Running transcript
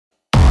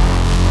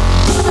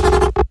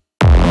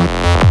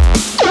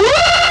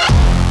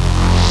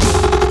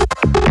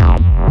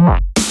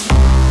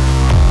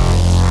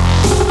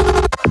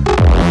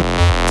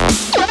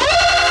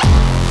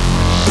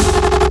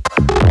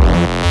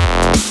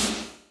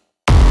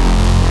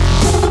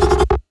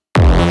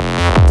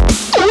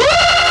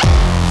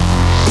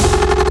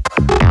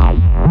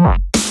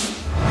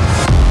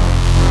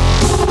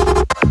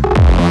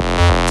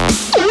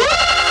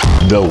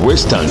The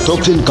Western Top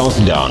 10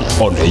 Countdown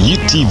on Hit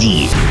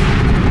TV.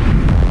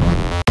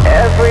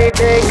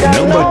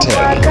 Number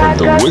 10 on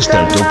the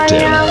Western Top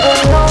 10.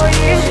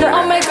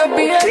 I'll make a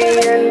beat.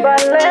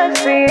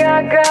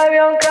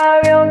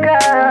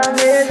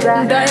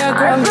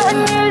 Diagram.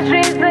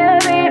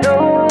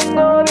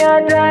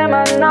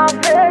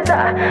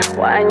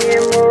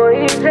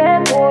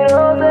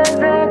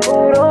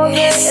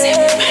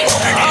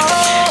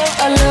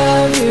 I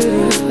love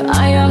you.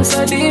 I am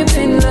so deep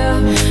in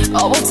love.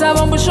 Oh, what's up?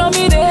 Show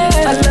me there.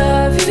 I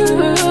love you.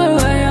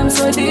 I am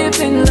so deep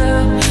in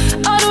love.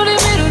 I don't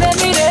even let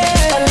me there.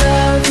 I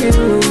love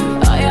you.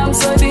 I am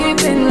so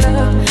deep in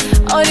love.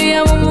 Oh, the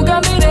amu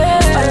got me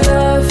there. I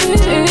love you.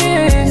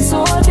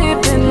 So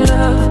deep in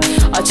love.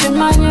 I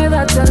chimanya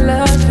that I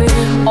love you.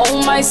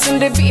 Oh my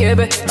Cindy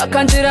baby, I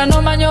can't tell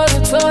no man your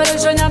story.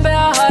 Jonya be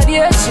a hard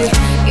yechi.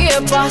 Yeah,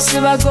 pass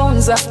you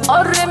gonza.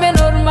 Or remain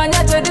or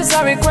manya to this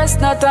a request,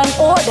 not an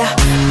order.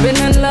 Been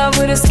in love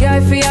with this guy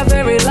for a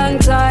very long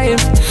time.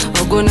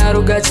 Oguna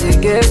ruga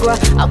chigegwa.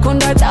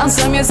 Akunda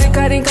dance music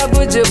arinka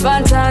buju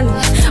bantan.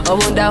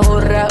 Obunda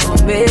hora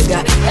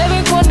omega.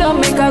 Every kondo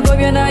make a go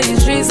yena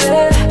isrize.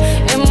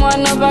 In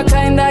one of a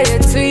kind I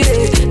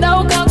tweeted.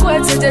 Now can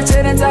quit to the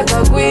cherenta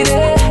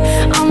kagwire.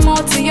 I'm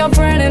out to your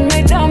friend and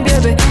make down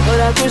baby. But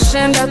I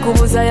kushenda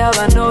kubuza ya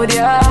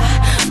vanodia.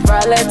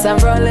 Roll it.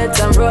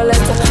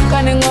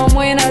 Cunning on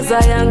when as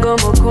I am go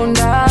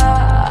mukunda.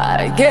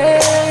 I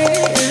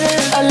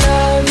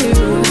love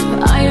you.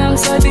 I am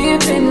so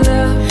deep in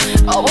love.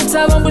 Oh, what's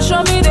up?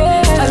 Show me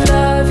there. I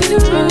love you.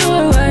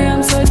 I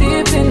am so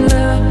deep in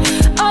love.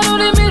 I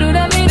don't even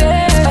let me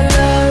there. I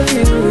love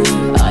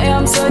you. I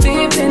am so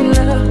deep in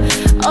love.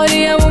 Oh,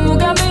 the amu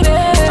got me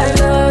there. I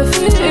love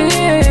you.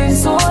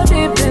 So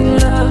deep in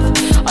love.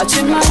 I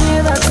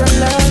chimanya that I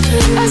love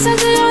you. I said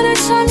the other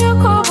time you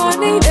come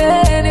on it.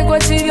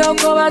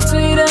 Yoko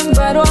batwire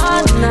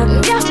mbarwana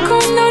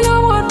yakona no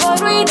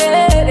what we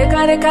did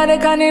kare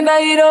kaninda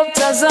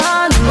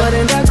irobtazana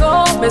borenda go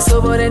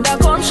beso borenda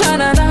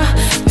komshanana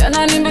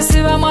yana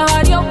nimbisiba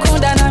mahali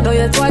okundana no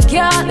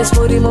yetwakia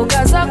lespori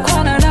mugaza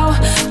kwana nawe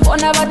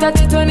bona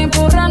batatito ni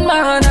puran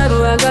mahana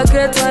ruanga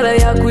ketwala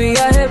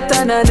yakuiga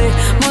heptanane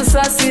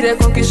musasire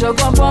konkisho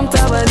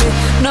kompomtabane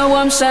no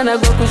wamshana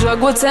gokujwa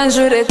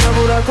gutenjure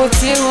kabura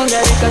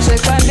kutihunga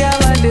rikashekandi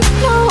abandi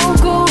no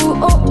go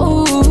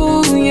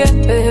yeah.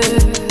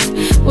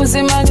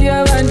 Uzimandi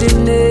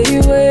abandine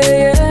iwe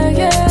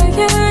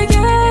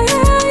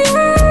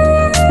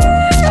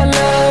I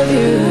love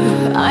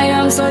you. I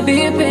am so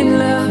deep in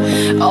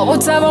love. Oh,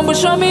 what's up?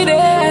 Show me there.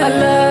 I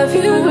love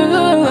you.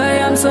 I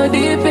am so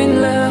deep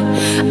in love.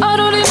 I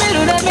don't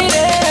even let me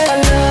there. I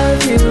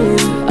love you.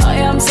 I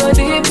am so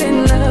deep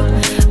in love.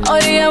 Oh,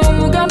 the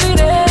amu got me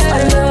there.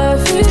 I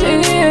love you.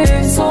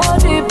 So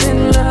deep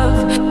in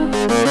love.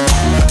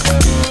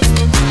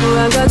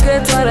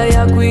 Ketwara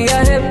ya kuiga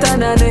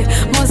heptanane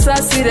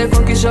musasire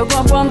konkisho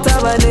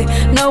kompomtabane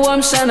no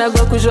wamshana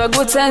gwa kujwa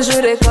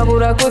gutenjure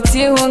kabura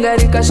kutihunga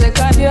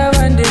rikashekandi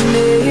abandi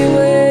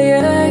iwe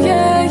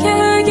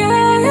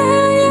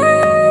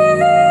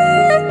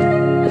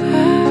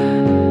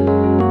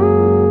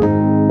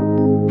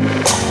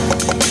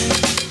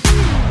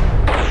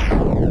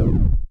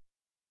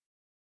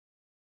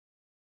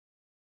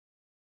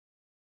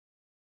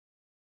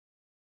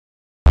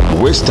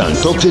Western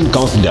Top 10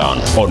 Countdown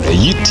on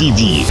Hit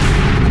TV.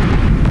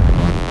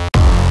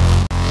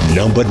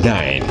 Number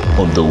 9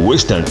 on the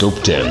Western Top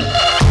 10.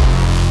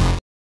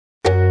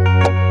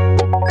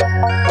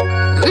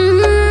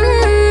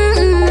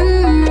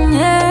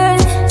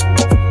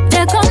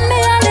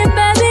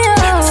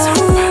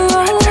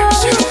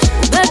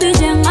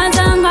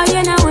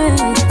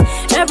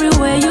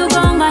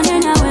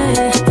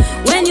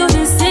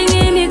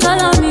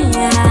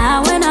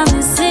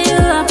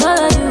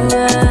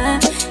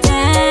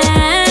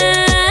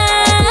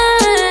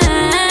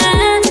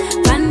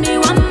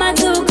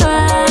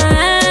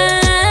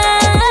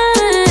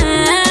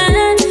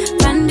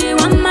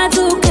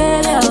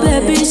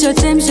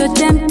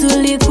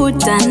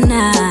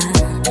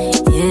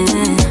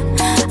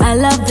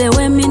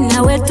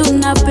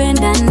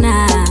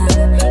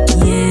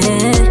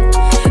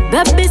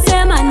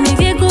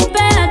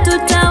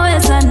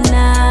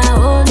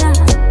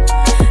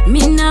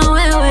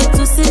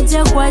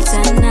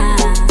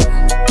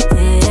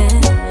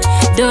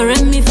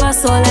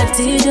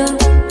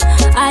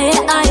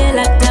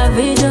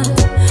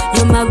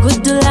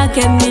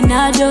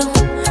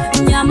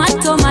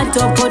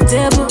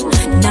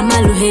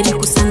 Namaluheri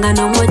kusanga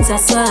no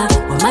motaswa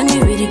Wamani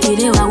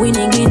virikire wa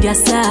winning India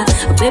star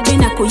Baby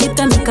na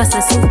kuyita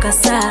mikasa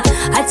sukasa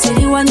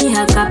Achiriwa ni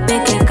haka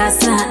peke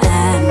kasa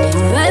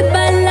Babe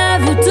I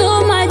love you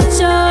too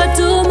much, oh,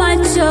 too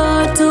much,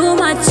 oh, too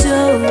much,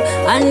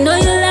 oh. I know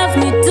you love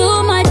me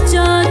too much,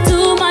 oh,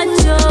 too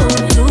much, oh.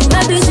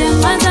 Baby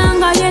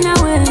jengazanga yena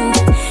we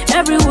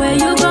Everywhere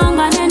you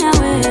gonga nena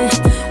we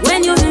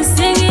When you be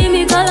singing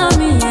me call on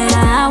me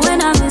yeah.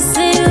 When I miss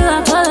you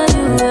I call you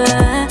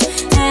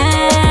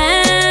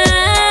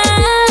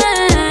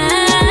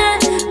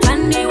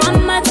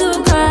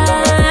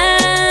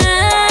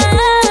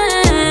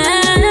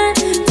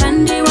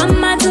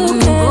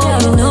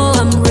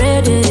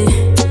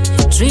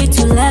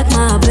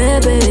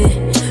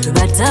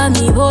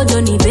me hold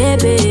on,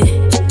 baby.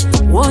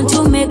 Want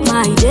to make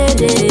my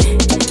day.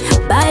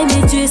 Buy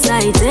me juice,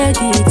 I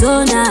take it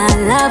on. I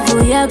love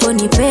you, you're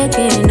gonna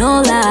peke,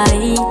 no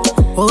lie.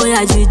 Oh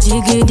yeah,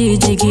 jigidi.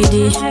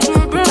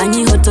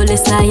 Kanyi hotole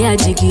saya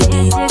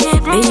jigidi.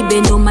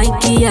 Baby no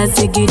maiki ya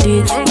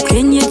zigidi.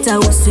 Kenyeta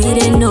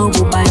uswire no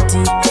bubati.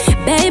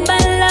 Babe, I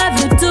love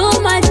you too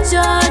much,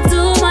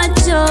 too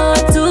much.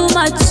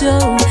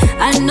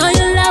 I know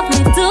you love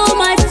me too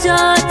much,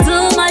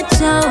 too much.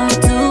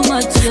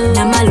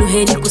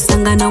 Namaluheri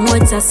kusanga na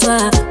mwota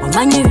swa.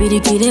 Wamanyi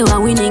virikire wa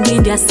winning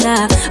india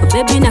sa.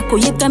 Baby na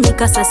kuyita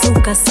mikasa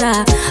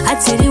sukasa.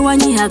 Achiri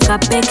wanyi haka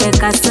peke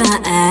kasa.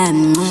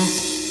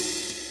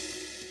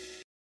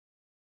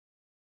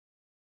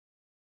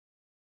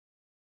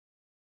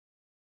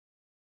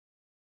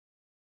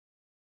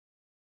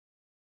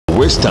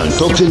 Western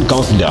Top 10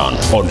 Countdown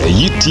on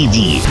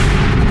YTV.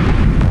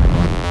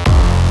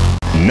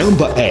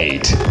 Number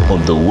 8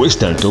 on the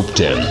Western Top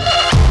 10.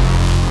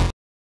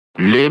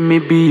 Let me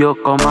be your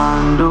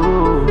commando.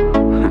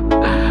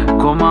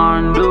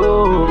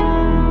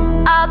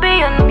 I'll be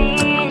your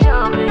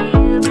ninja,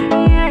 baby.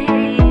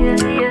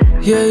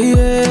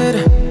 Yeah.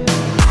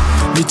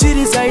 The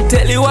titties, I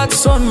tell you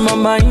what's on my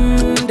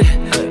mind.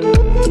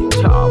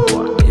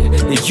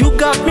 You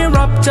got me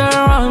wrapped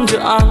around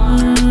your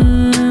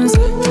arms.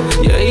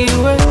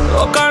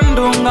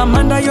 Okandunga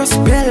manda your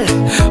spell.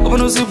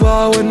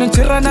 Onuziwa when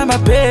tirana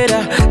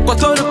mapera.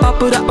 Kwatoro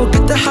papura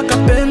okita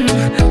hakapen.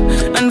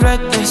 And wreck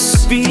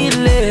this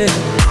feeling.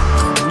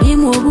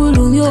 Nimo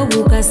bulumyo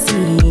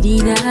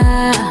bukasirira.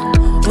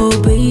 Oh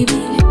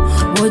baby,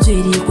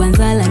 mojeri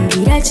kwanza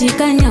langira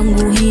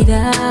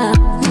chikanyanguhira.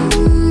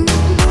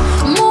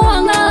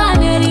 Muwanga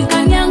aneri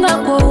kanyanga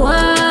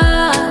kowa.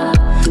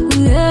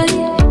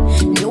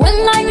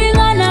 Niwenga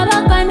nyingana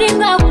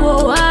bakandinga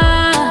kowa.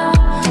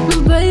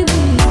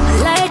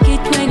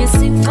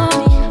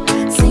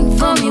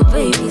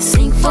 Baby,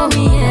 sing for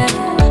me, yeah.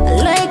 I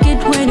like it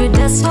when you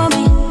dance for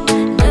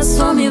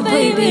me,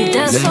 baby,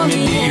 dance for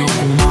me,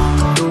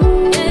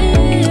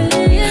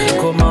 yeah.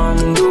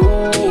 Commando.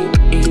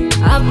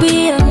 I'll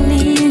be your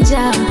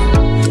ninja,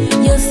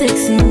 your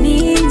sexy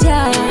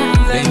ninja.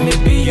 Let me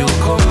be your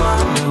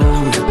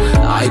commando.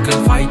 I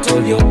can fight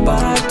all your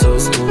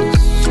battles.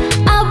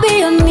 I'll be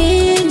your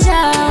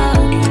ninja,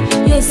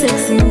 your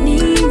sexy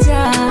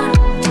ninja.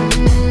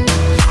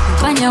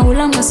 Fanya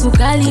ula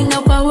masukali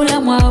na kwa ula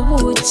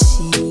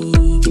mwabuchi.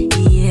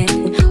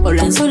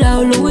 Olanzula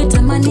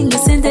uluwita maningi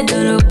sente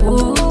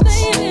dorobu.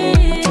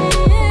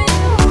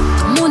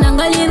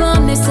 Munangaliro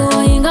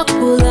meso inga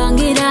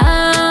kulangira.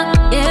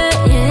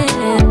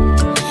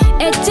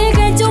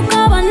 Echike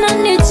chukaba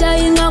nanicha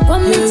inga kwa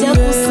micha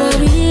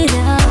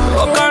kusabira.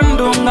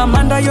 Okandunga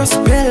manda your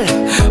spell.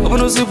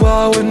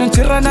 Onuziwa when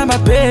tirana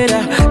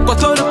mapera.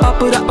 Kwatoro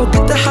papura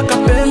okita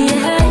hakapen.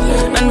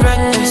 And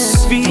wreck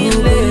this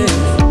feeling.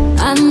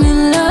 I'm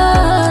in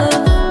love,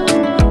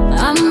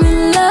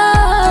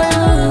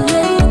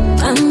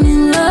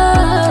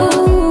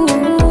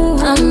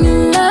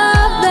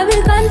 baby,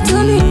 come to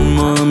me.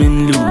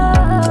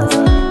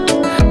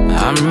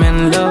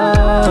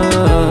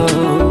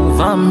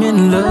 I'm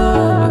in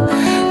love,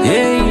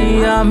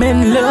 yeah, I'm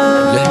in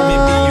love. Let me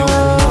be your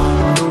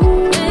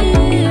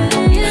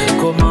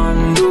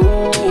commando.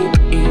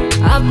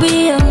 I'll be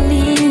your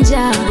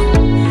ninja,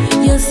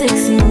 your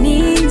sexy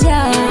ninja.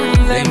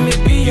 Let me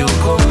be your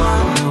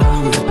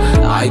commando.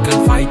 I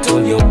can fight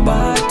all your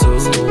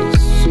battles.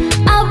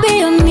 I'll be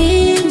your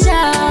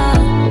ninja,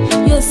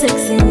 your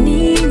sexy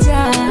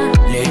ninja.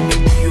 Let me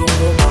be your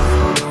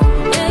commando.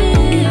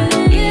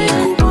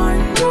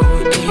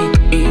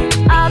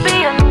 I'll be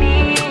your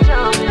ninja.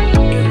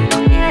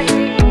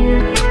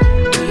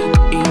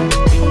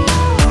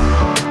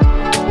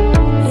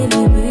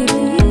 Baby,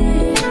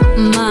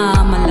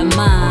 mama la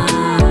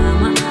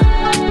mama.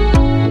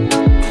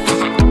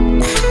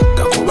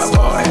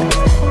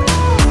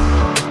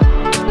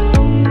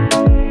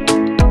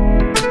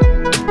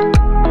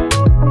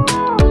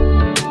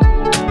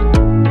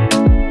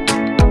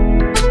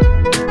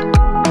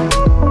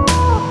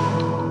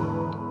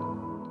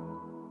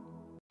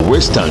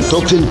 Western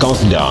Top 10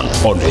 Countdown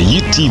on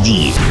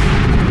YTV.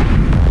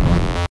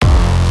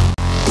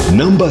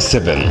 Number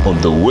 7 on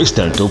the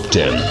Western Top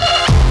 10.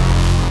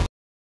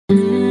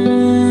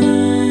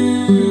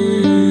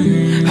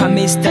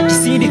 Hamista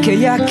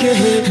kisidike yake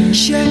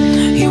she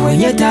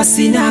iwenye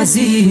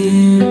tasinazi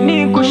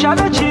ni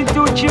kushabe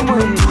chintu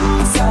chimwe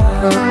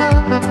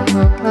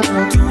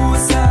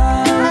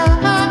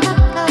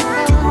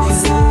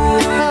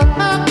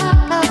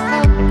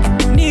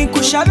ni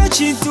kushabe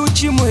chintu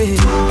chimwe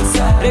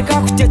reka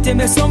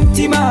kutetemesa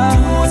omutima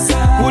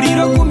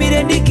uliro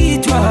kumire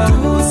ndikitwa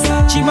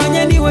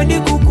chimanye niwe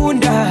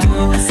ndikukunda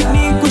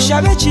ni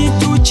kushabe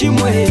chintu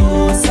chimwe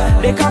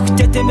reka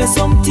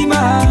kutetemesa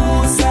omutima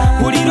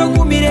uliro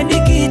kumire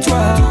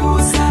ndikitwa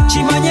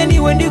chimanye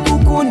niwe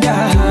ndikukunda.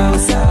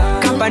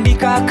 Come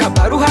bandika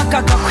akabaruha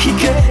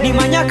kakakwike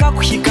nimanya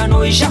kakwika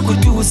no ija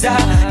kutuza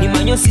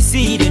nimanyo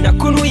sisire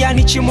ndakunuya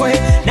nikimohe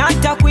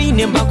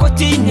natakwine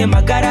mbakotine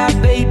magara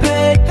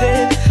baby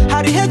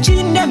harihe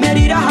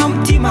kindemerira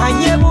hamtima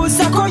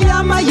nyebuza ko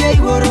yamaye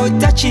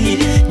iborota ki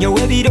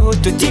nyowe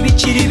biroto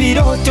tibikiri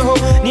biroto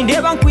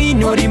nindeba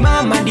nkwinori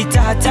mama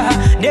nditata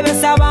ndebe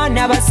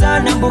sabana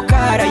basana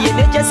mbukara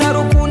yenegeza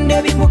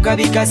rukunde bimuka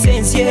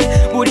bikasensye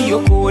buriyo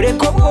kure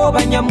ko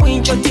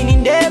bwobanyamwinco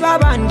tinindeba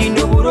abandi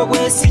noburo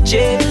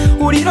bwesije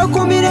uriro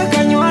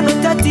kumirekanywano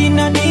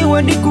tatina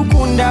niwe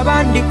ndikukunda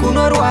abandi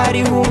kuno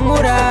rwari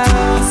humura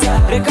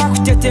reka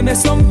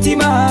kutetemesa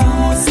omutima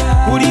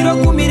uriro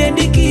kumire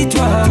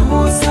ndikitwa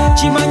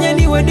chimanye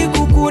niwe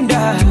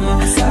ndikukunda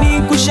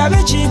nikushabe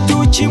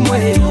kintu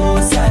kimwe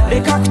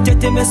reka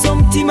kutetemesa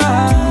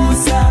omutima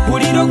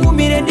uriro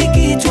kumire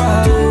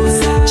ndikitwa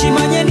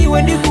chimanye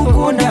niwe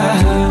ndikukunda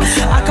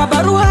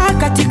akabaruha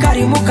kati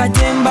kari mu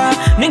katemba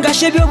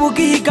ningashe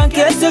byobugiga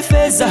nkese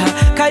feza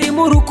kari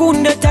mu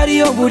rukundo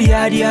tariyo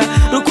buryarya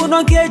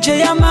rukundo nkeje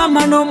ya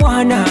mama no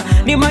mwana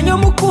nimanyo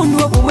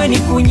mukundu obumwe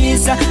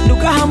nikunyiza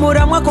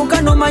ndugahamura mwako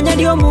kanomanya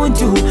ndiyo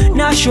muntu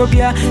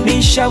nashobya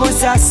nishabo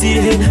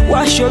sasire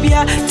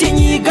washobya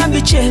tinyiga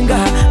mbichenga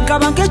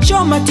kabange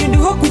choma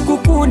tindiho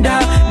kukukunda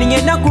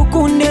ninyenda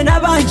kukunde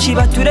nabanchi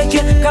batureke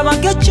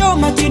kabange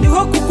choma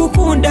tindiho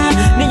kukukunda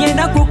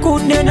ninyenda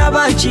kukunde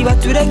nabanchi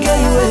batureke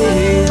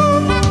iwe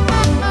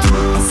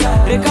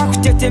reka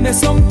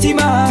kutetemesa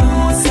omutima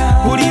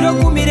uriro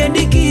kumire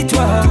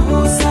ndikitwa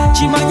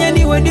chimanye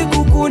niwe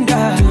ndikukunda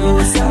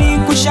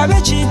nikushabe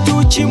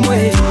kintu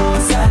kimwe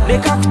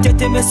reka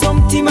kutetemesa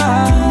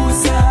omutima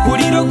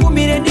uriro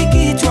kumire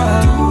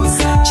ndikitwa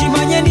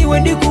chimanye niwe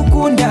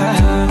ndikukunda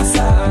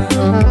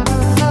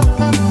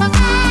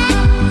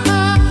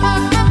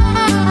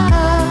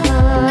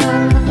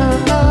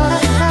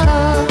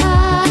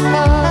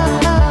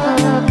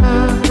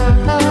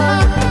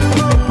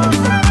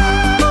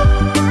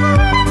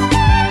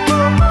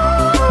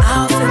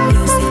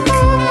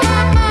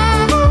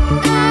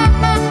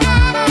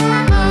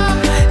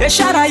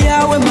Shara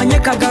yawe manye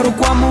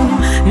kagarukwamu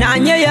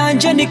nanye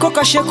yanje niko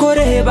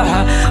kashekoreba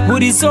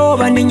buri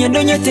zoba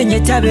ninyendo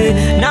nyetenyetabe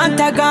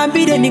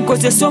nantagambire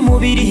nikoze so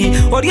mubiri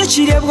orye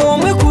kirebwo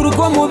omwe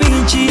kurugo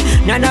mubinji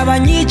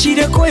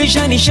nanabanyikire ko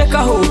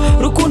ijanishekaho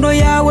rukundo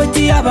yawe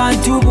ti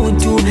abantu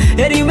buntu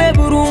erime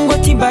burungo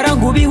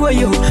timbarangu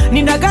biweyo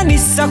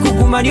ninaganisa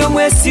kuguma niyo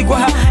mwesigwa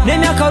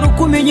nemyaka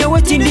rukumenye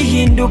we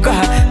tindihinduka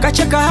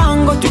kacheka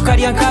hango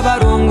tukarya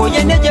kabarongo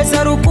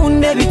yenegeza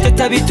rukunde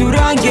biteta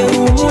biturange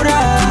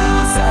umura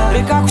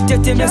reka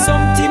kutetemesa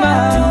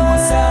omutima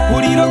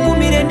uriro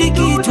kumire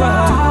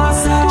ndikitwa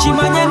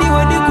chimanye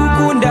niwe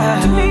ndikukunda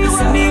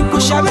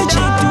nikushabe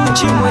kintu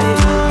kimwe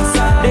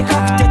reka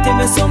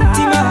kutetemesa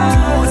omutima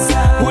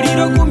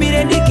uriro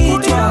kumire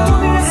ndikitwa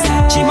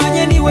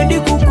chimanye niwe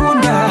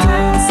ndikukunda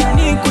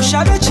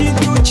nikushabe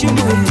kintu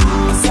kimwe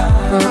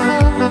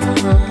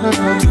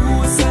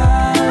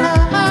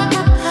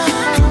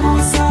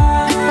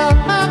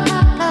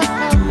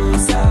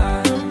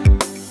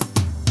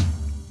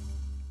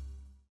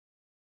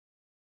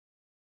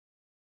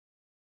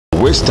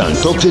Western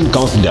Top 10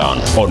 Countdown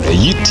on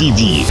Hit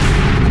TV.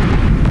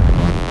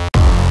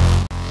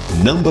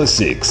 Number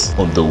 6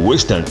 on the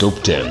Western Top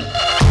 10.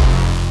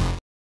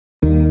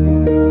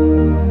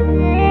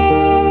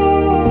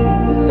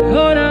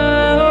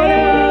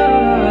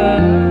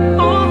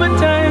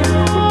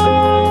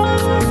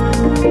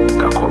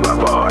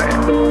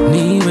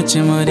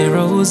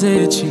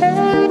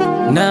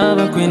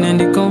 Never queen and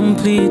the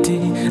complete.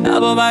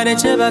 Abo bade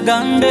cheba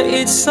gambe,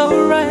 it's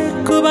so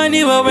right. Kuba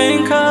niwa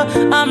wenka,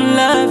 I'm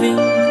loving.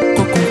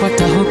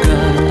 Kukumpata hoka,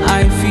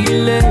 I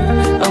feel it.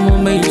 I'm a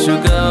major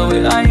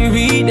girl, I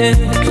read it.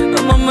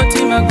 I'm a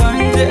matima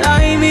gwande,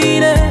 I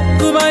mean it.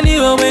 Kuba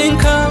niwa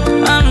wenka,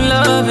 I'm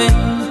loving.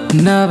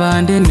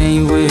 Nabande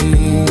newe,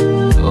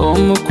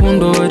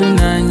 omukundo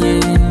nanye.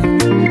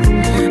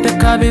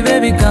 Dakabi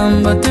baby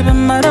gamba, tebe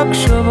marak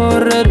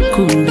shobora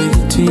rukunde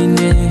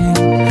itwine.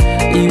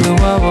 Iwe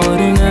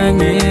wabori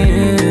nanye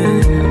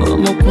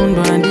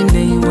omukundo andi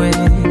neiwe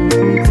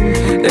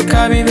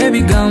Dekabi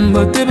baby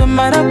gambo tebe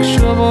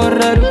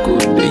marakushobora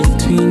rukundo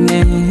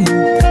itwine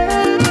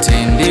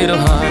Tendero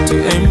hard to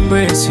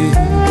embrace you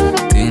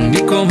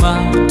Tendikoma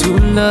to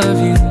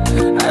love you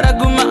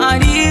Araguma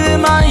ariwe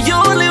my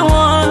only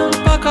one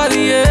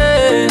Pakarie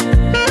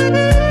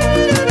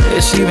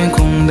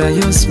Eshivenkunda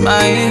your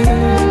smile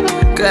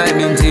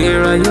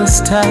Kanintira your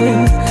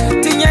style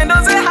Tinyendo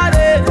ze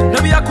hade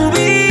Nobi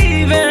yakubi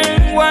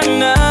one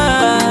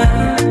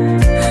night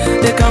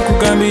they can't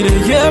cook me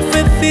the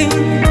everything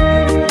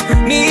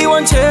ni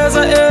one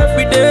cheza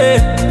every day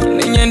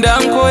ninyenda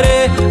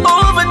nkore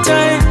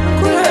overtime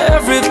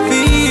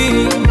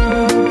everything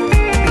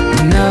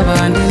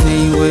nabandi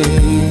niwe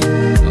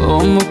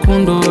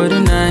omukundo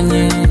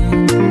nanye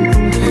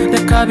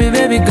dekabi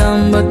baby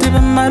gamba tibe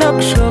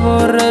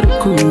marakushobora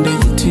rukundo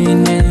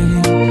yitwine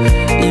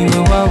iwe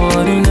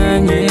wabori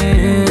nanye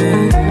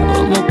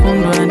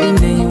omukundo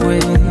andi niwe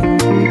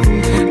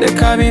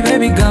Kabi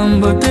baby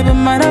bigambo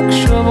tebimara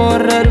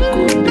kushobora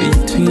rukundo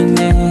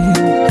itwine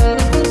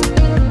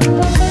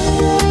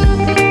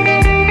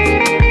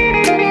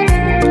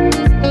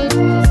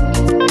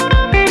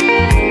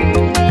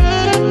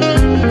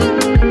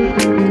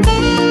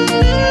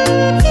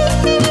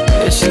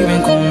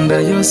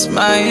Your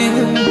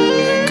smile,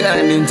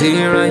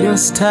 kanintira your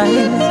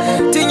style.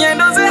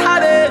 Tinyendo ze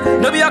hale,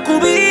 no bya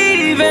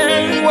kubive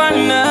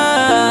wana.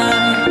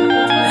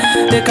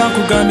 They can't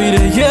kugambire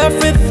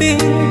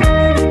everything.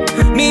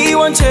 Ni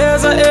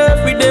wancheza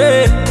every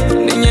day.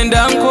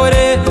 Ninyenda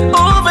nkore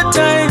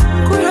overtime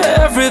kuri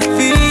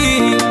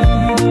everything.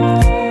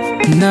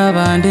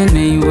 Nabande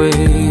niwe,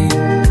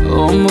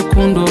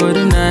 omukundo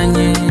ori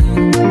nanye.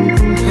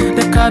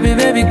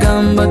 Kabibe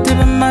bigamba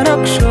tebimara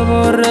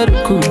kushobora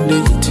rukundo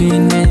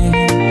itwine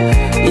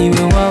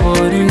iwe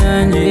wabori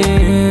nanye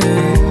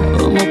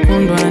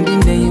umukundo andi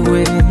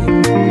ndewe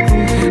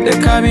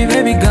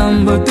kabibe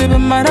bigamba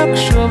tebimara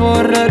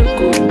kushobora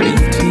rukundo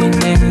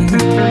itwine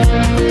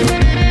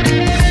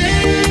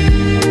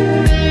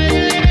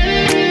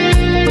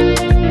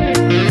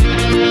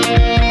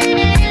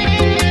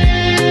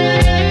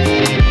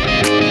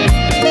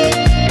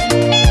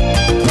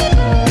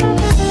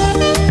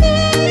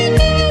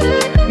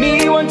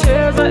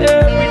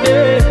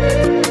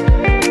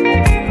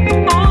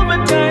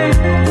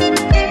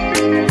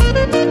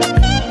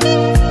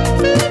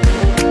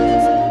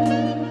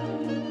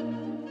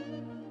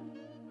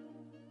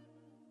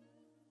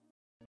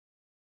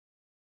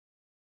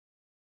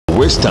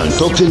Western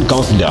Top 10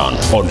 Countdown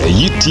on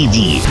Hit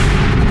TV.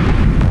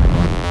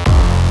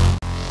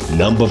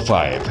 Number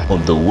 5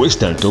 on the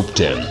Western Top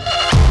 10.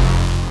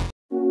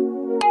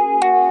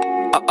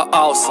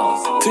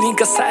 Awesome.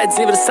 Turinka sides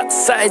even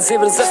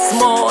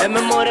small.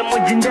 Memore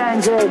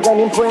mujindanje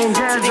gani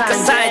poenja. Turinka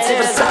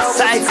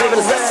sides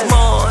even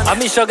small.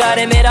 Amisho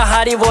gare mera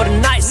hari wor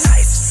nice.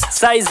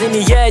 Size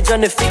ni yejo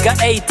ne figure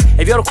 8.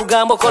 Ebyoro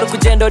kugamba kor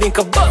kugenda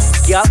rinka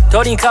boss. Ya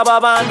torinka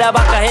babanda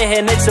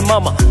bakahehe netse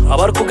mama.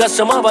 Abar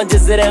kugashama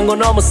banjezerengo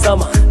no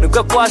musama.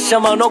 Nubwo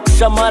kwashama no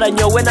kushamara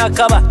nyowe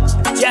nakaba.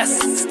 Yes,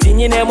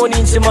 tinyine mu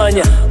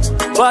ninchimanya.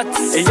 But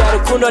ya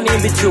rukundo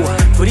nimbijuwa.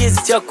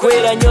 Turizi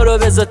cyakwera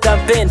nyorobezo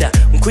tampenda.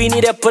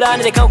 Nkwinire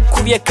plan reka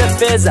kukubye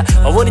kafeza.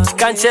 Obuni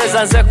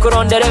kikancheza nze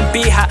kurondera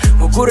mpiha.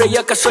 Ngugure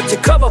yakashoke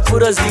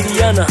kabapura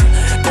ziriyana.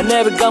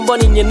 Nanebigambo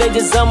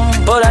ninyenegeza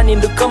mbora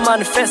ninduka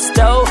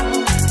manifesto.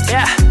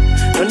 Yeah.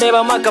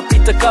 Noneba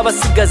makapita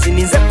kabasigazi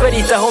ninze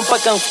kwerita ho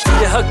mpaka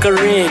nkufire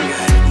hakaring.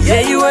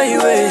 Yeah, you.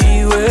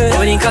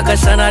 Orinka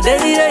kashana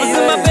deli yeah,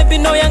 you. My baby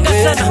no yanga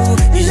shana.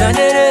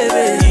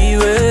 Ijanderebe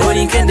you.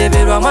 Orinkende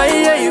berwa my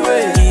yeah, you.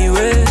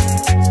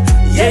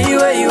 Yeah, you.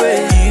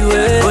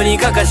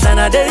 Orinka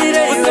kashana deli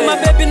yeah, you. My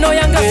baby no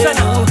yanga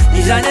shana.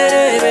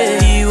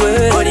 Ijanderebe you.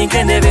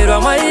 Orinkende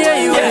berwa my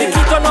yeah, you.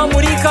 Nikito no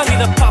murika with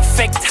the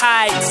perfect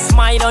height.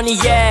 Smile on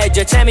the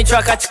edge. Chemi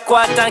chwaka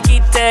chikwata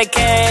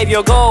kiteke.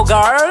 Yo go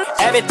girl.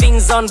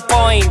 Everything's on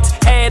point.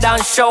 Head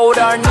and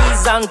shoulder,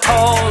 knees and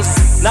toes.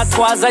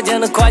 Natwaza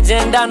jana kwa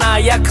jenda na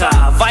yaka.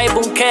 Vibe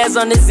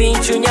unkezo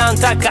nizinchu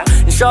nyantaka.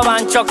 Nshoba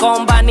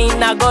nchokomba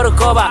nina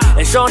gorukoba.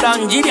 Nshonda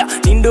njibia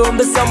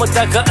nindumbe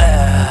samotaka.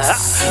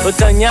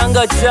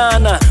 Utanyanga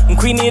jana.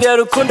 Nkwinire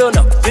rukundo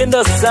na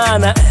kupenda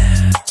sana.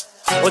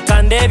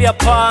 Utandebya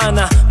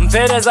pana.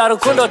 Mpereza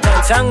rukundo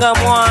tanchanga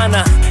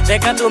mwana.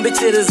 Reka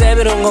tumbichirize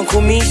birungo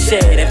nkumishe.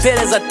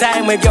 Repereza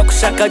time ebyo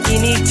kushaka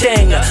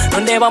ginichenga.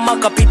 Nondeba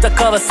makapita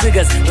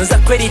kabasigazi. Nza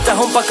kwerita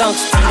ho mpaka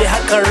nkufire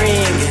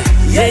hakaring.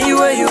 Yeah, you.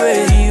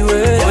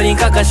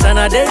 Orinka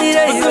kashana deli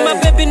yeah, you. My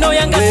baby no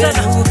yanga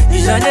shana.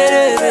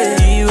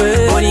 Ijanderebe you.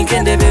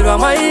 Orinkende berwa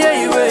my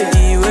yeah, you.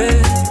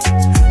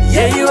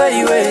 Yeah, you.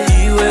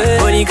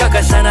 Orinka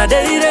kashana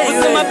deli yeah,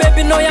 you. My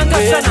baby no yanga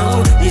shana.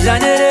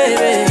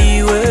 Ijanderebe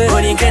you.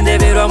 Orinkende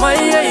berwa my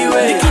yeah, you.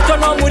 Nikito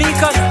no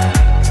murikana.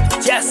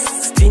 Yes,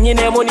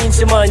 tinyine mu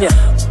ninchimanya.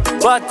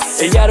 But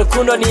ya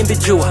rukundo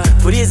nimbijuwa.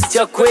 Turizi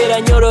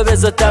cyakwera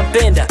nyorobezo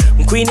tampenda.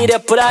 Nkwinire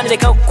plan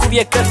reka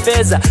kukubye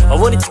kafeza.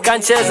 Obuni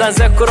kikancheza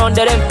nze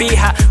kurondera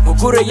mpiha.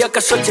 Ngugure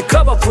yakashoke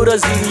kabapura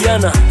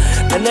ziriyana.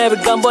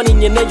 Nanebigambo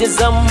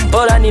ninyenegeza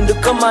mbora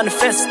ninduka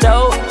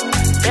manifesto.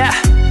 Yeah.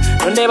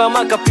 Nondeba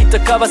makapita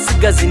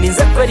kabasigazi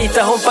ninze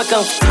kwerita ho mpaka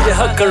nkufire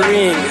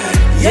hakaring.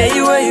 Yeah,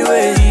 you.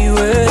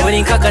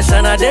 Orinka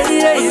kashana deli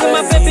yeah, you.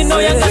 My baby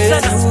no yanga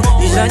shana.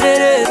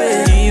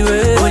 Ijanderebe you.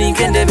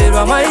 Orinkende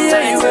berwa my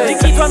yeah, you.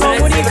 Nikitwa no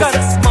murikana.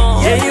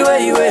 Yeah, you.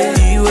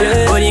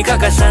 Orinka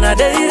kashana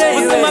deli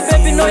yeah, you. My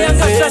baby no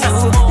yanga shana.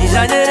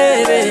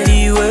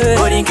 Ijanderebe you.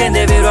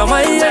 Orinkende berwa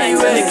my yeah, you.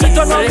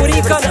 Nikitwa no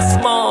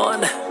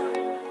murikana.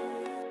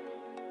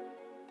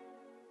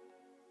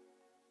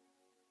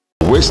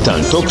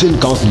 Western Top 10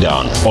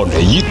 Countdown on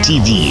Hit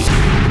TV.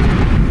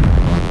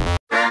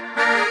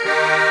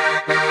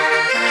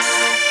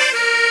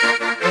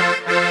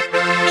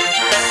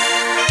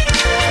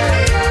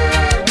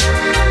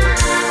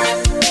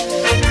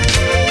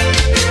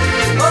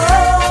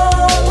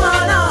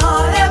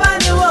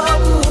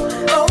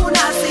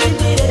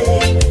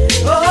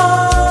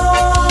 Oh,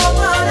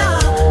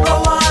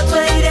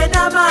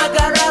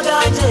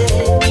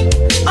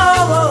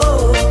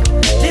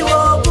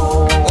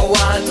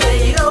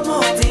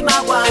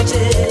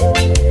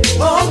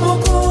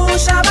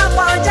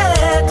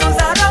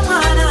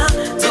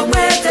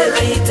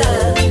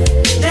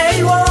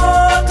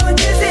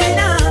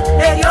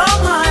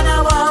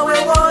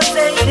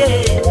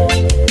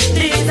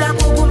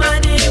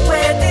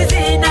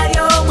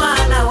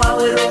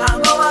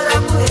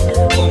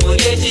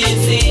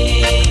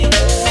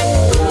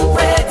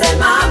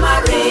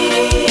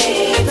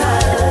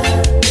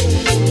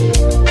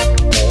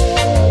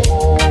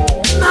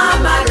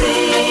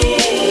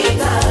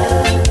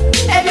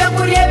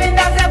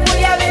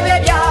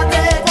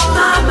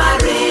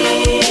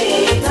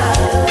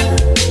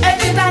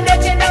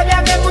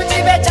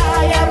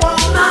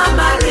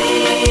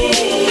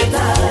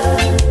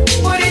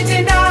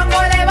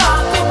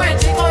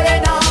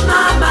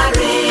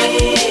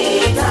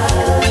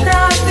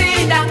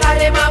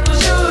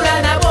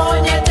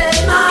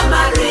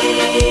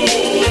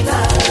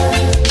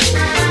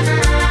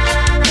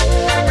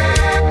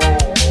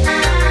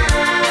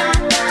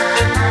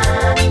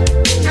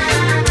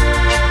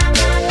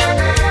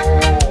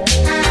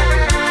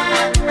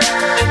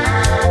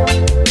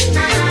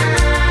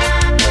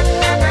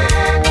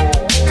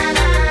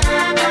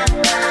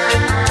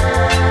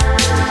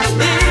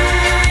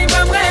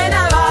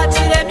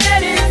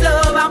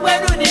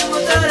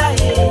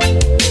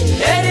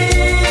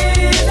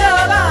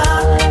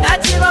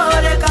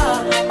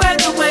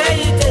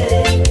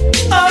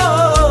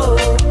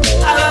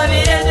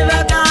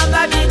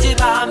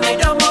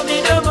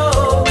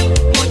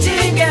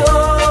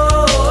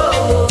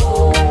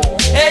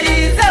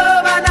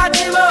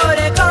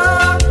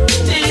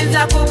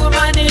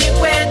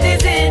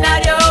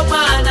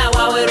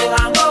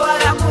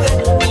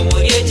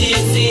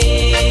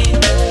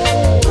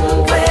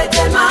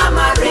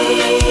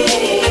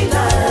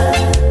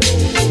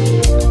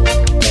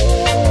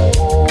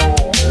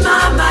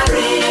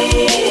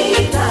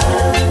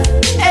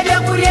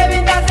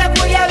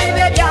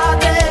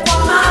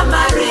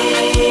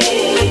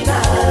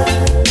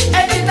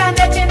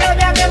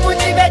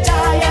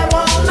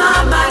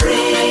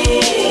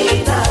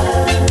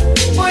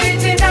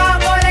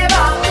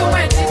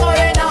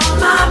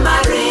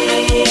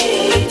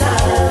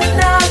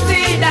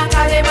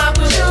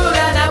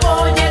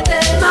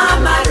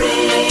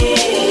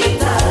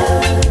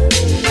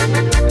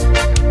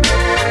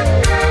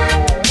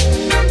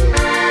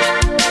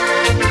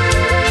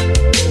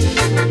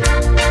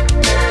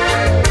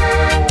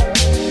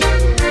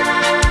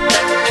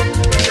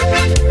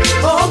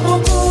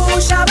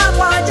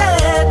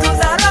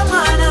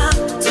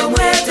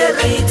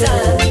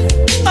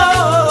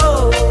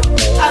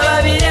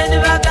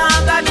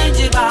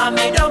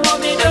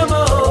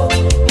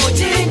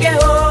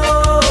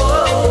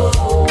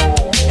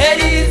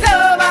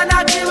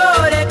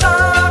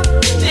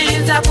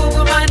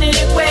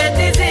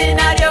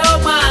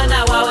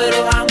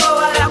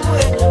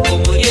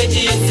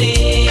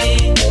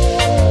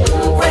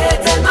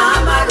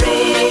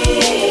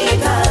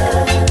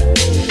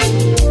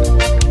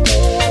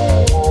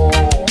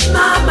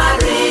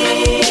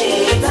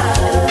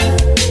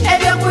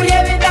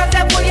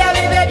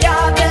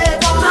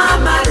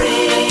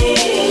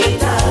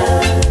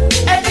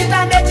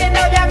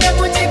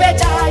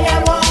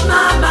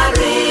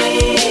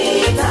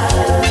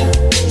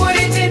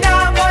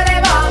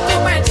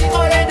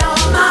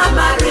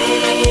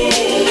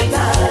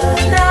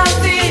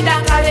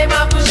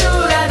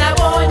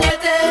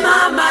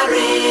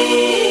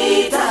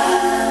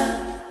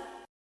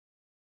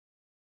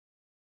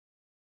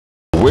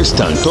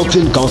 Western Top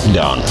 10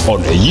 Countdown on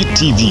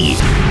UTV.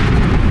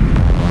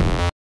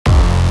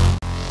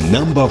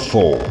 Number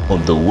 4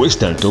 on the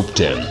Western Top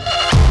 10.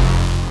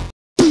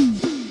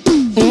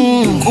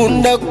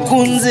 Kunda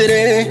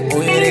kunzire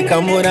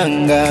uhereka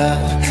muranga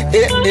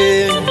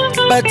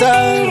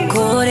bata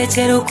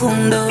Koreke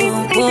rukundo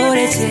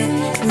koreke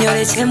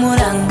nyoreke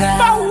muranga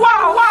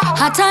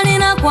hatani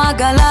na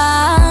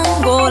kwagala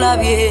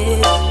ngolabye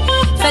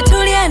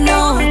fetuli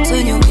eno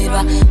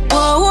tunyumirwa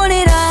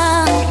owulira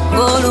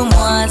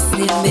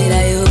ng'olumwasi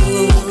mberayo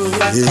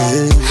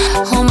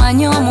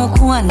omanyi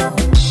omukwano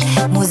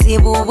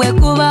muzibu bwe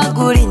kuba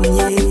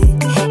gulinye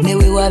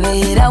newe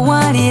wabeera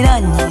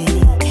waliranye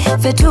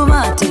fe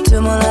tuba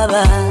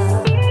tetumulaba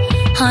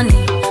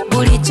honey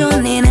bulijjo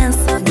nina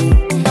ensonyi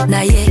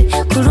naye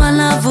kulwa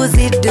laavu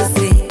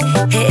zidduze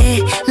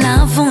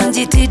laavu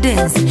njitidde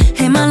nze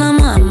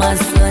emalamu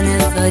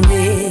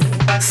amasanyasanye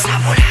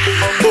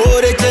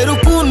boreke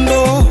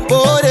rukundo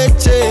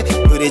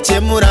boreke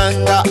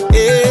muranga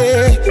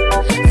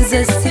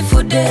nze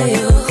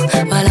sifuddeyo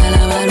balala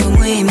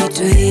balumu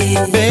emitwe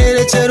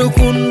bereke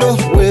rukundo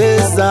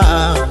weza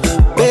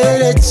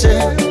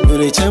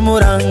bereke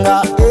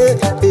muranga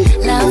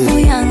laavu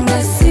yange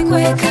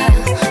sikweka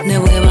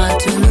newe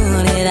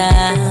batunulira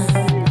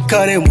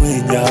kare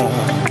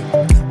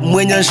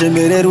mwenya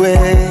nshemererwe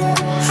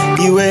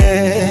iwe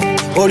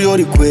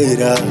ori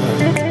kwera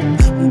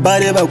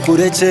bare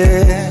bakureke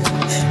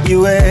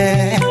iwe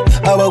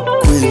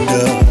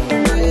abakwenda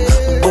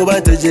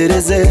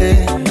obategereze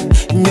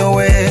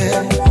nyowe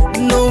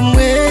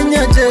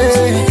n'umwenyaje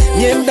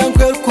nyenda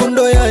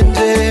nkwerukundo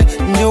yanje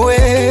nyowe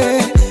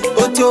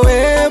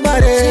otyowe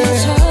bare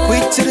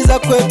kwikiriza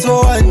kweto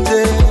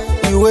wanje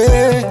iwe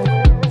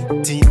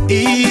ti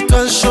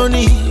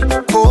itashoni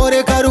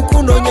koreka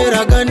rukundo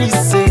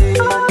nyeraganise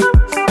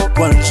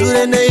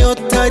kwanchure neyo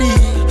tari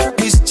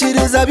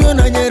kwikiriza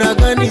byona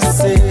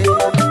nyeraganise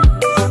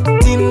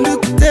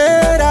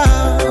tindutera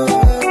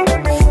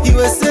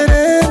iwe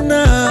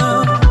serena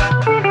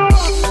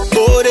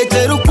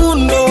boreke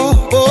rukundo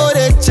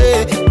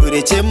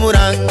boreke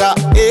muranga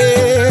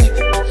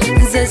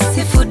nze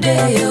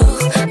sifuddeyo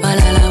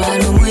balala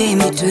balumu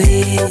emitwe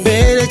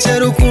bereke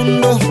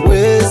rukundo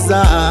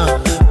weza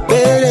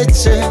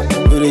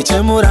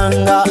bereke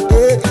muranga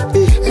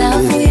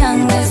laavu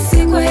yange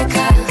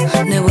sikweka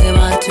newe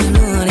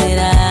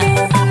batunulira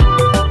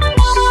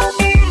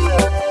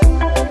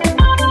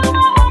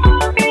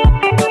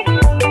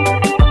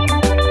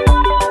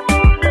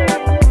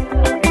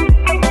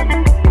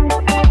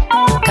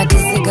kati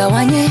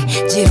sigawanye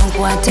giro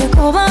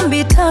nkwateko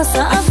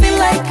bambitasa I feel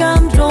like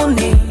I'm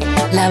drowning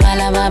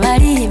labalaba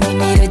bali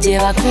mimiro gye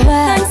bakuba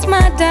thanks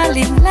my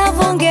darling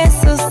laavu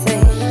ngesose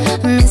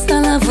Mr.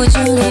 Laavu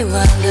Julie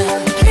Wanga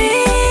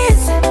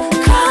please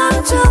come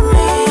to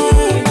me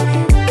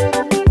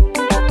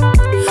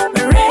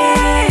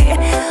Ray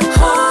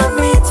hold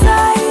me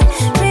tight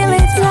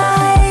really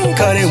tight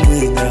kare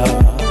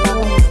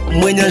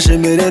mwenya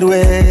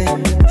nshemererwe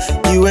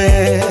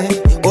iwe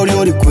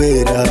ori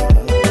kwera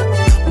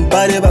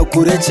bare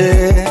bakureke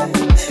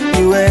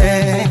iwe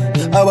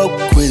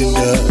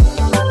abakwenda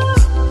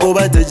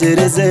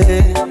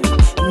obategereze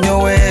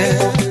nyowe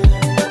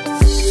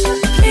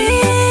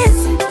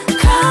please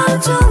come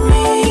to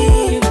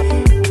me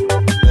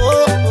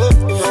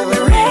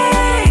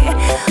Ray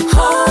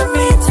hold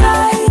me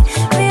tight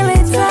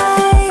really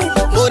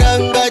tight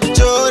muranga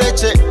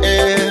joreke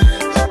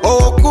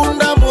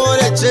okunda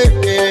moreke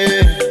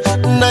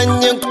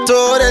nanye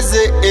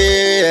nkutoreze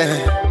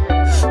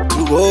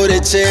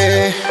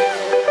tuboreke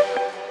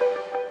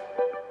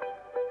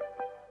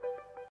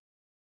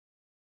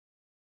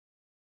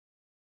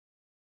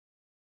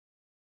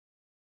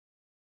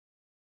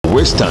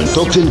Western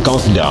Top 10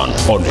 Countdown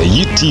on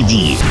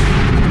UTV.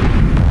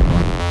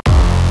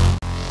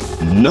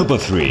 Number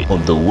 3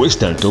 on the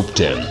Western Top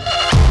 10.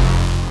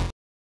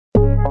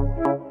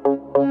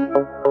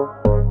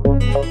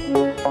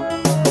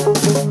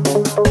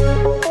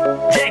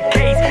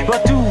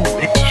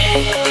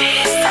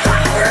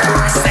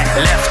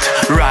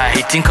 Left,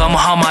 right, tinka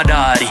Muhammad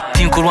Ali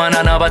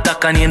tinkurwana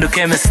n'abataka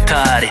ninduke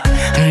mesitari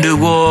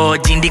ndugo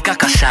jindika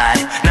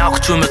kashari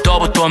nakucume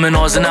tobo tome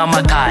noze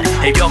n'amatari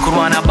ebyo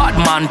kurwana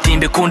Batman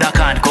timbe kunda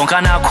kandi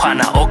konka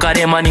nakwana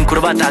okarema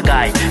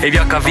ninkurbatagaye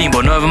ebyo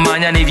akavimbo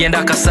nobimanya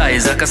nibyenda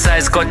kasayize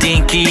ko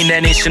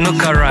tinkine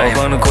nishinuka right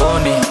ogono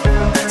kondi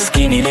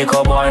skinny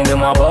liko boy into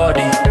my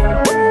body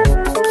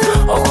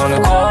ogono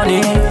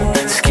kondi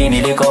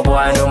skinny liko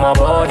boy into my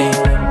body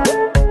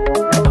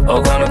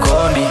ogono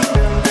kondi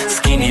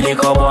skinny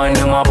liko boy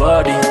into my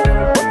body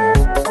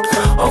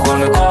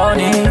ogono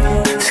kondi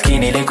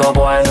skinny liko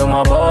boy into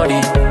my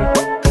body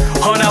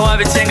hona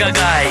wabichenga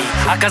gai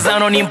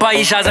akazano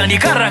nimpaisha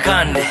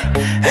zandikarakande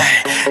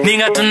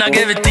ninga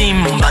tunage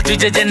vitimba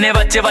tujeje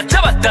nebache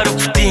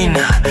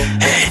batarufutina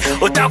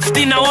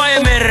utafutina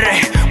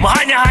waemere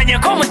muhanya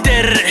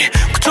komutere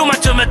kuchuma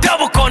chome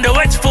tabukonde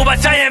wechifuba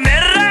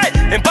chayemere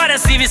empare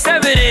sivi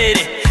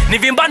severere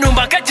nivimba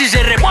numba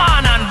kachijere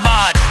mwana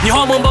nbad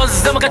niho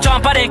mumbozi zemukachwa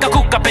mpare kurenga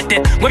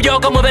kukapete ngo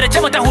byoga mubere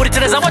cyo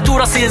mutahurikireza ngo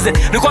turasize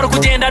niko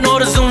rukugenda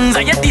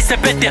n'oruzunza yadise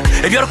pete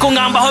ibyo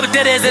rukungamba aho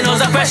bitereze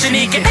noza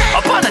kwashinike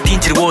apana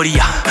tinjir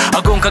warrior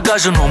agonka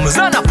gajo no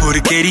muzana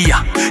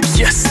porikeria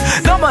yes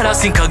namara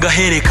sinkaga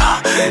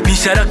hereka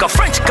nisharaka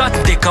French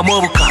cat teka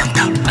mo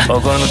bukanda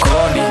ogona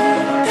koni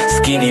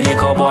skinny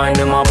little boy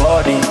in my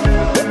body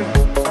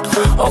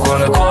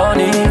ogona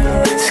koni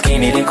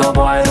skinny little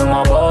boy in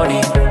my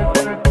body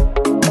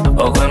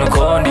ogona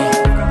koni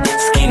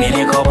skinny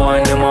little boy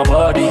in my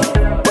body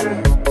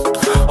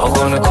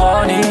ogona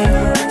koni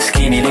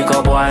skinny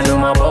little boy in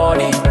my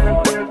body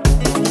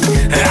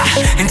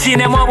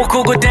Ntine mwabu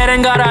kugutere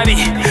ngarabi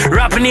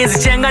Rap nizi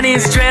chenga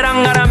nizi chwera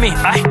ngarami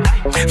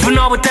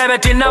Funo butebe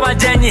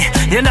twinabajenyi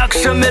Yenda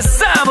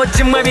kushomesa abo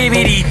chimwe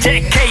bibiri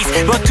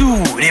JKs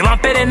bature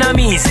bampere na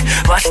mizi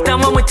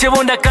Bashitamo mu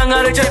kibunda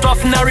kangaru cyo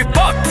twafuna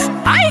report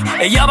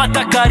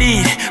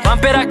Eyabatakarire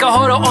bampera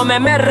kahoro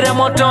omemere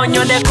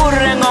motonyo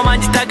Nekure ngoma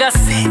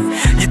njitagasi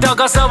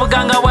Njitagasa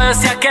buganga bwayo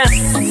siya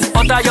kesi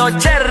Otayo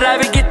cherra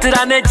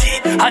bigitira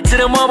neji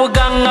Hatire mo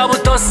buganga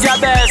butosi ya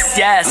best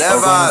yes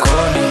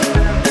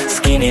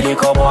Skinny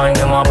little boy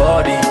in my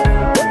body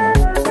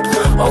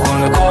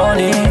Ogona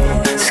koni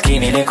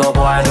Skinny little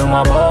boy in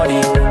my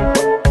body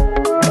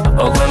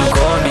Ogona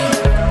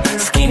koni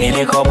Skinny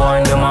little boy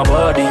in my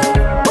body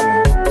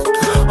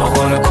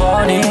Ogona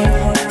koni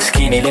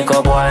Skinny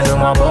little boy in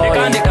my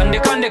body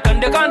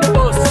Kande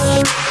boss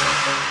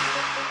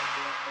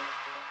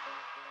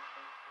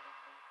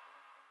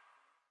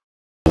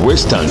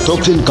Western Top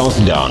 10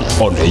 Countdown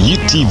on Hit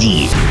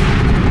TV.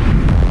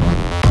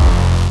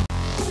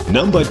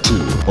 Number 2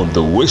 on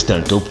the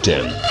Western Top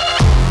 10.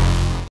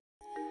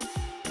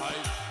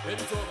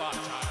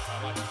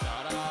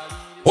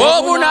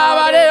 Obu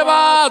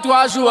nabareba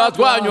twashuba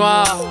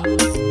twanywa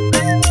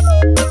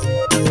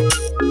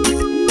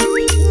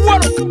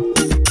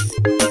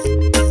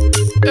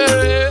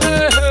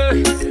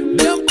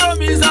Dem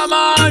promise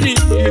amani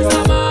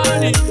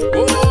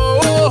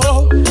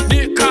Oh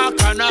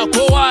nikakana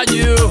ko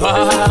wanyu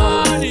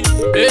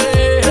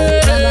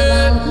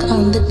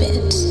On the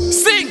bed.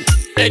 Sing!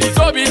 It is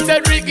over, it's a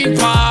drinking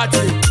party.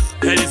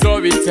 It is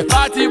over, it's a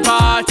party.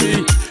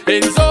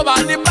 It is over,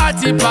 the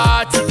party.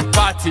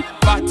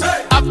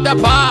 After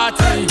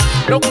party,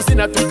 no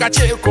kusina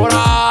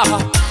tukachekora,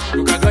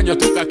 tukaganya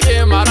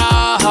tukakemara,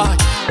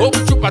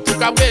 obuchupa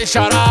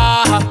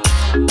tukabweshara.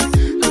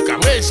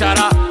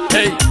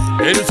 Hey,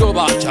 it is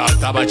over,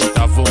 chata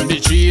bachita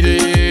fundichire.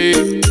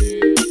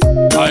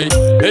 Hey,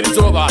 it is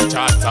over,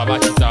 chata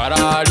bachita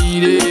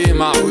rarire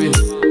mawe.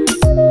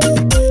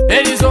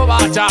 Elizoba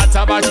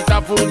chata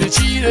bachita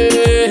fundichire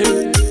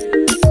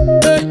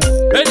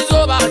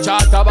Elizoba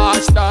chata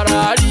bachita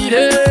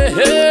rarire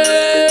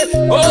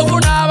Obu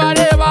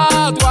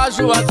nabareba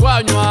twashuba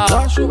twanywa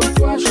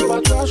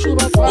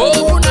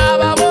Obu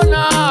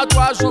nababona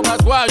twashuba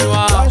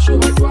twanywa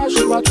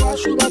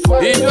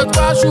Ibyo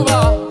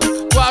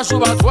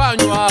twashuba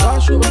twanywa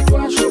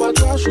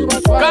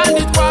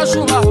Kandi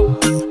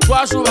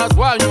twashuba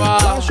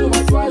twanywa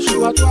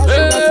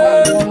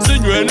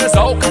Sinyweni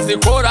sawo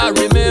kazikora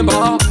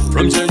remember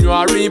From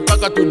January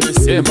mpaka to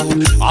December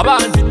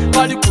Abandi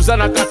bali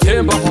kuzana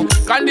katemba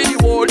Kandi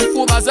woli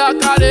kubaza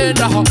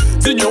kalenda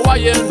Zinyo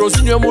wayendo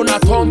zinyo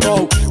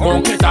munatombo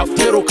Konke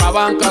taftero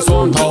kabanka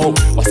zonto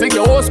Wasenge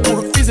wo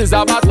school fees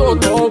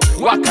zabatoto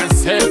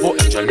Wakansevo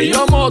enjoy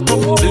your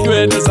moto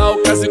Sinyweni sawo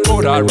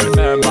kazikora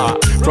remember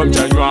From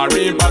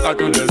January mpaka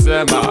to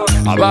December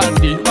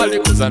Abandi bali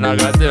kuzana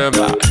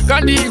katemba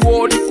Kandi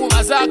woli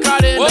kubaza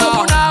kalenda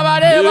Obu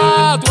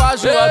nabareba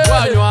twashuba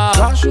twanywa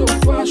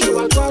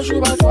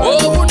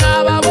Obu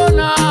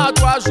nababona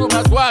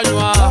twashuba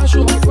twanywa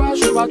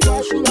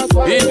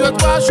Ibyo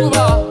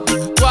twashuba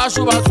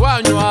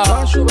twanywa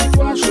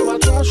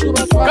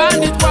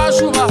Kandi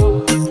twashuba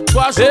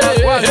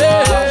twanywa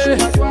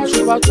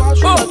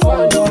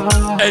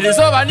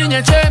Elizoba ninye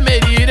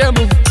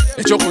nchemeriremu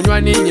Echo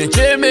kunywa ninye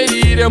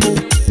nchemeriremu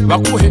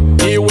Bakuhe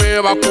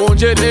niwe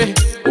bakonjere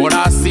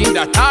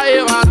Orasinda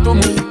tae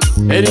batumu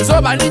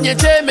Elizoba ninye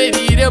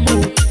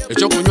nchemeriremu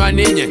Echo kunywa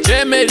ninye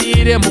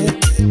nchemeriremu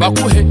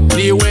Bakuhe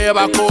niwe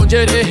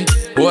bakonjere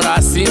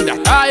Orasinda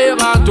tae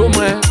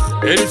batumwe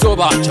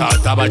Elizoba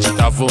chata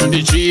bachita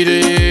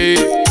fundichire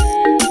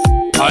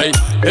Hai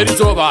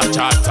Elizoba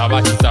chata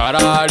bachita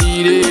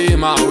rarire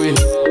mawe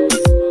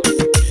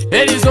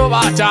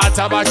Elizoba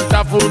chata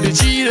bachita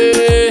fundichire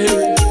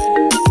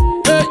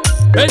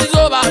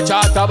Elizoba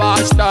chata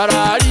bachita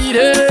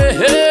rarire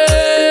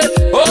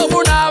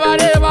Obu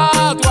nabareba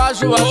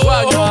twashuba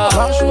twanywa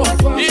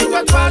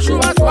Ibyo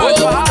twashuba twanywa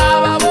Obu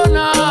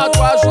nababona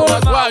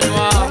twashuba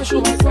twanywa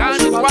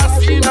Kandi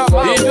twasina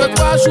Ibyo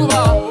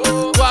twashuba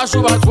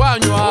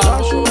twanywa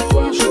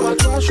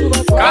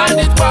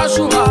Kandi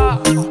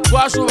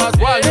twashuba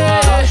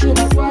twanywa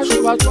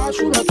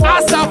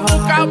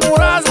Asafuka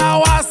muraza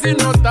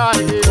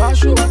wasinotaye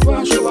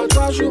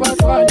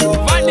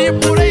Vani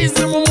pure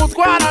izi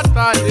mumutwara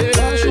taye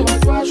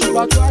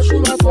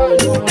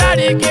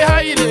Daddy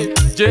Kihaile,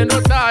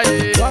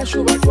 Genotae,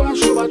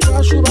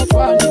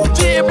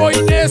 Jibo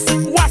Ines,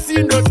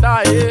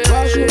 Wasindotae,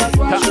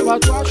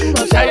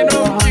 Shaino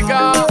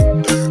Kika,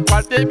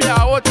 Patebia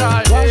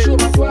Otae,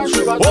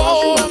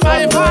 oh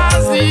my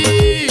Vazi,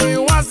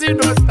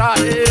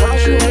 Wasindotae,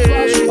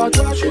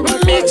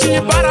 Michi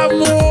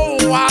Baramu,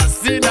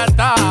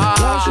 Wasinata,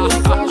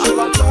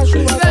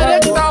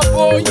 Selecta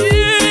Boyi,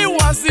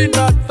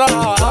 Wasinata,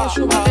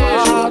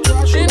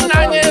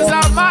 Inanye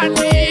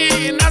Zamani,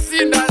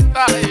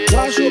 Nasindata,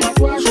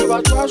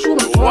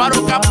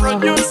 Waruka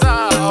producer,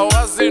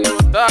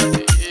 Wasindotae.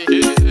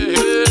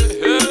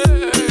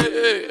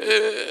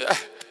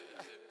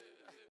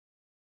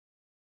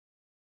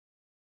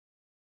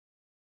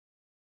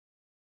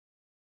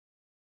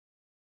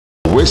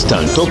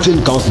 Western Top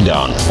 10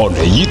 Countdown on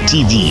Hit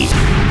TV.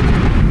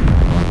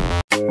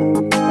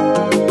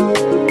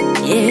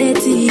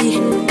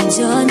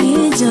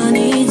 Johnny,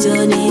 Johnny,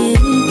 Johnny,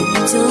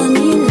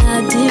 Johnny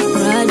Latif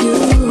Radio.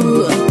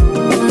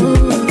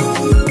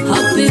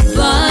 Happy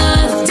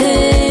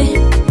birthday,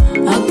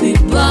 happy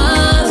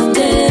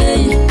birthday,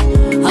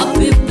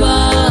 happy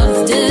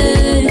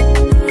birthday,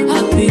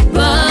 happy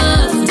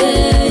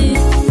birthday,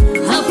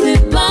 happy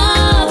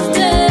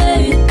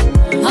birthday,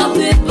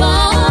 happy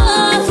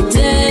birthday,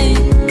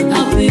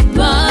 happy birthday, happy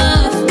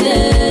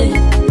birthday,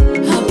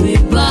 happy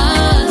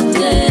birthday.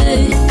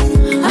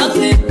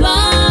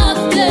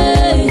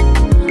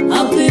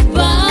 Happy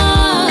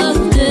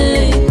birthday,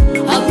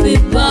 happy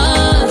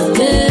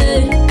birthday,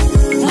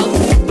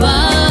 happy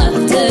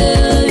birthday.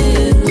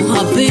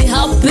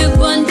 Happy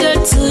birthday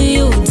to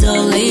you,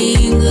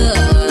 darling.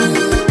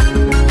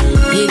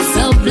 It's a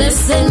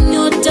blessing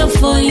not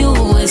for you,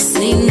 I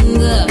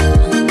sing.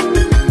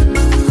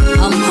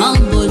 I'm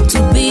humbled to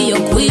be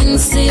your queen,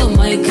 still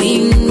my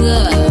king.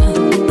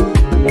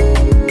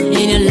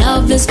 And your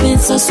love has been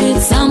so sweet,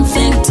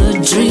 something to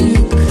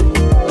drink.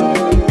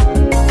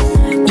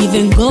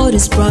 Even God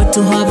is proud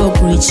to have a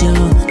creature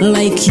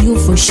like you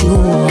for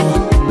sure.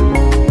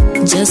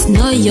 Just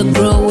know you're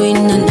growing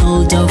and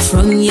older,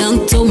 from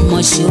young to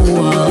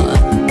mature.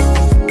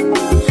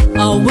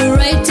 I will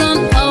write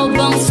an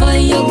album for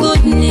your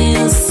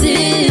goodness,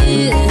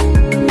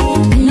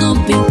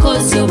 not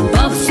because you're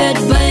perfect,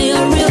 but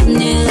your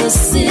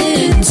realness.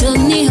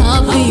 Johnny,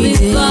 happy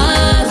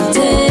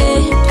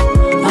birthday,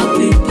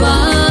 happy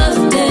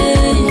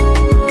birthday,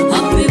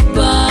 happy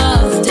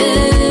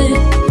birthday,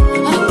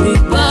 happy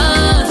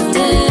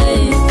birthday,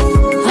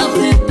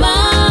 happy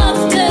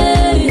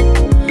birthday,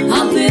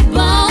 happy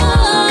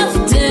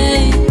birthday,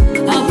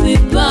 happy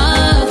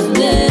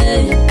birthday,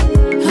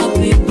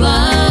 happy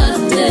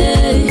birthday,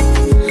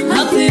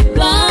 happy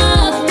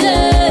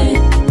birthday,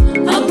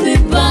 happy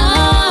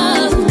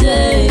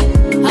birthday,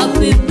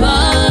 happy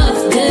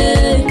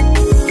birthday,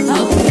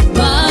 happy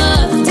birthday.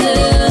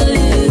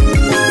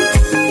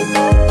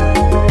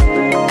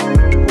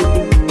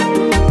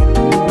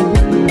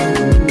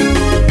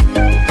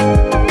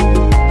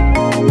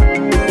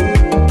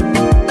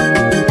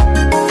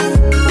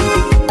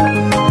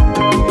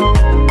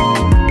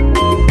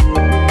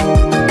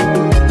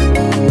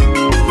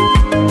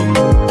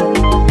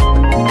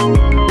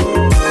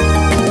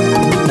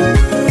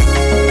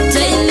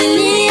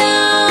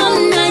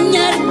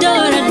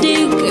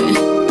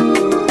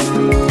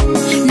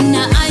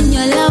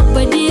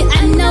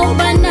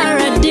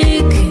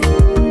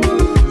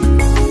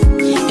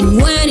 And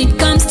when it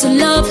comes to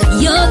love,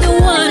 you're the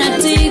one I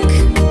take.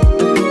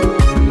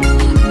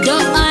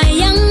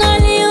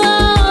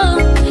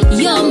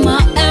 You're my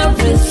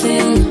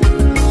everything.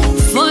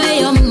 For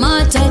your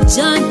mother,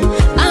 John,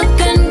 I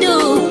can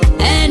do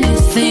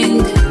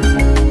anything.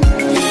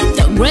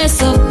 The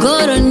grace of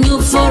God on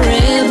you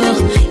forever.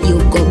 You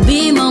could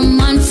be my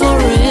man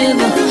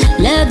forever.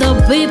 Let the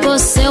people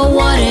say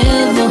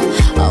whatever.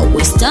 I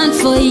will stand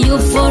for you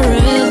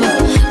forever.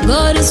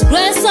 God is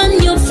grace on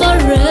you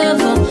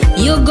forever.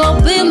 You go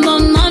be my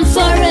man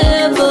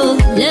forever.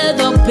 Let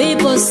the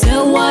people say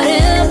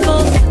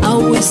whatever. I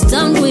will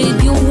stand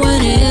with you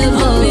whenever.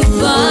 Happy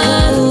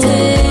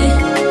birthday,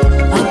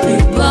 happy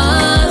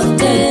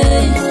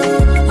birthday,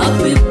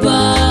 happy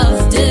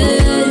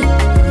birthday,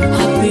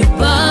 happy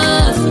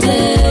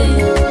birthday,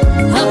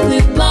 happy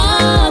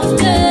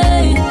birthday,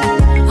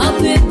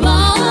 happy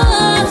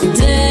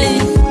birthday,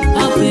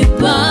 happy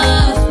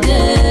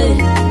birthday,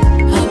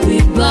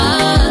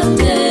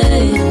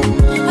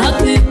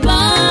 happy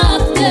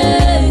birthday,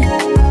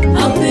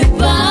 happy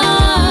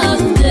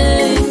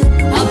birthday,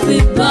 happy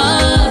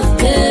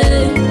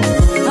birthday,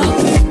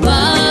 happy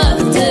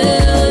birthday.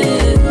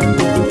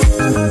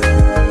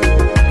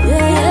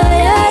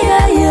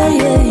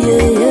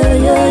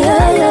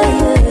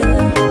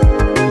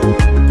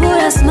 Put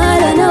a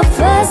smile on your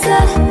face,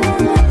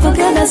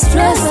 forget the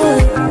stress.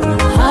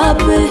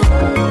 Happy,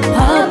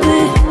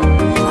 happy,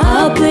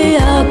 happy,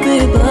 happy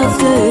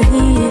birthday.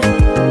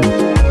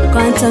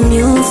 Quantum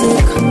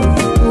music.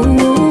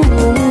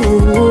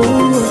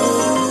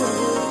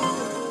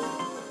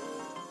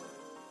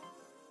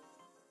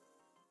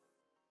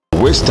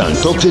 Western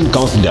Top 10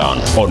 Countdown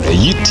on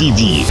Hit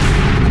TV.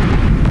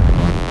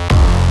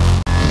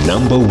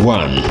 Number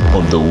 1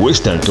 on the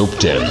Western Top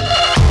 10.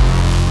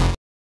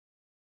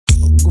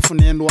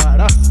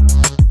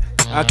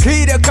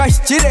 Akira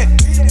Kashchire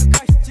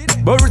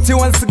Boruti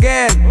once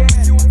again.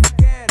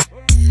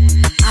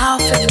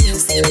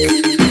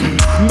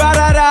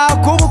 Mbarara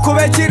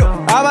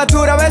kubukubekiro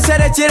abatura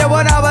beserekere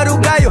bona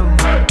abarugayo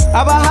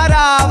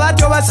abahara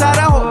abato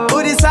basaraho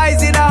uri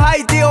size na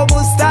height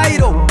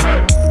omustairo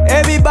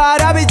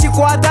ebibara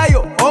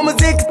bikikwatayo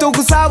omuziki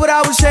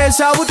tugusabura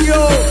bushesha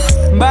butyo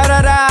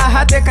mbarara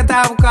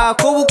hatekatabuka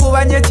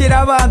kubukubanyekira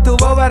abantu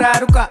bo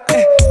bararuka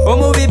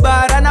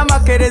omubibara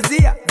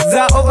n'amakerezia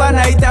za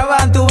overnight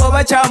abantu bo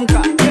bacamuka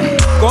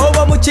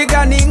kobo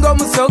mukiganingo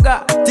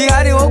musoga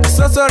tihariho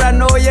kusosora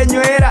noye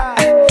nywera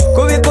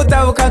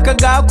kubikutabuka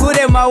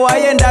kagakurema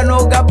wayenda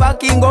noga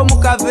pakingo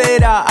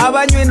mukavera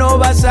abanywi no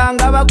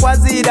basanga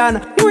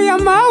bakwazirana nuya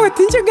mawe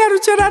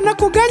tinjigarucerana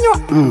kuganywa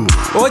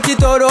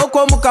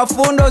okitoroko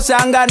mukafundo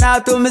sanga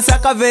natumisa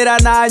kavera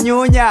na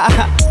nyunya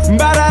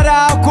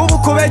mbarara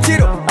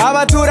kubukubekiro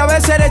abatura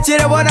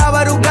beserekire bona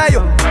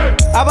abarugayo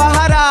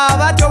abahara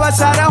abato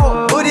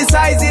basaraho uri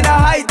size na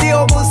height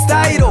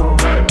omustairo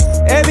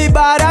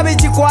ebibara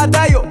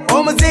bikikwatayo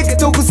omuziki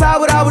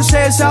tugusabura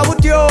bushesha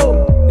butyo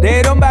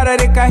rero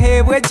mbarareka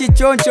hebwe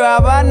kicyonco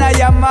abana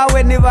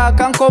yamawe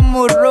nibaka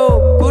nkomuro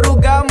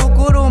kuruga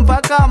mukuru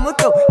mpaka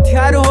muto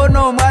tihariho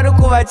no mwaru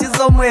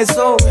kubakizo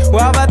mweso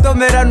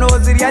wabatomera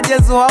noziri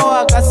yagezeho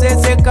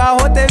akaseseka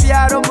hote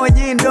byaro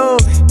munyindo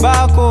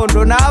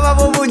bakondo naba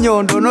bo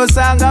bunyondo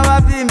nosanga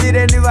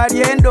bavimbire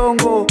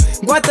nibaryendongo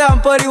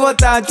ngwatampori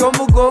wotancho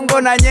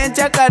mugongo na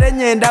nyencha kare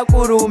nyenda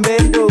kurumbe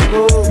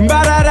ndogo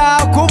mbarara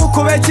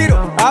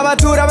kubukubekiro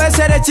abatura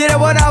beserekire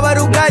bona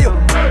abarugayo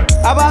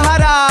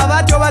abahara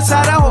abato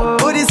basaraho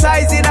uri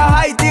size na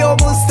height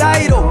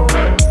omustairo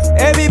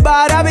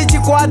ebibara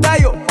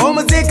bikikwatayo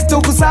omuziki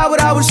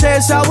tugusabura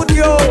bushesha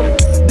butyo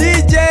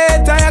DJ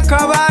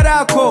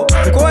tayakabarako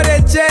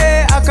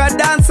koreche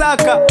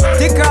akadansaka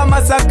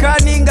tikamasaka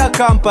ninga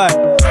kampani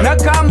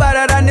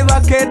nakambarara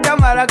nibaketa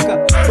maraka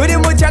uri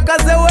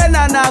muchakaze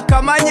wena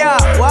nakamanya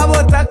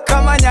wabota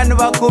kamanya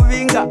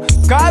nibakubinga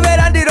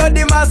kabera ndi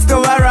road master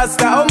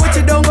barasta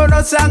omukidongo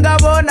nosanga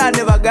bona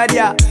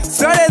nibagarya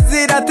sore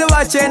zira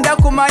tubachenda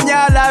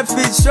kumanya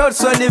life is short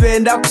so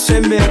nibenda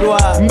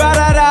kushemerwa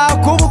mbarara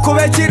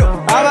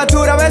kubukubekiro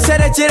abatura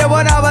beserekire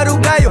bona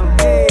abarugayo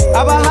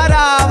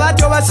abahara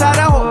abato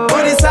basaraho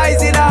uri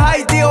size na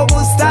height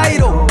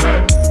omustairo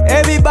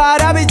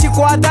ebibara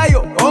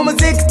bikikwatayo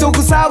omuziki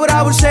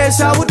tugusabura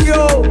bushesha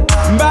butyo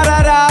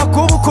mbarara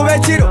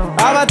kubukubekiro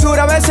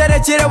abatura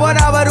beserekire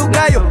bona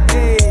abarugayo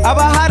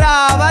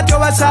abahara abato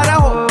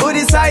basaraho uri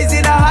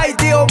size na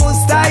height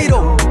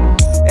omustairo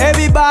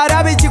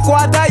ebibara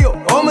bikikwatayo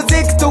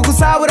omuziki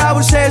tugusabura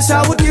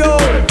bushesha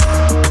butyo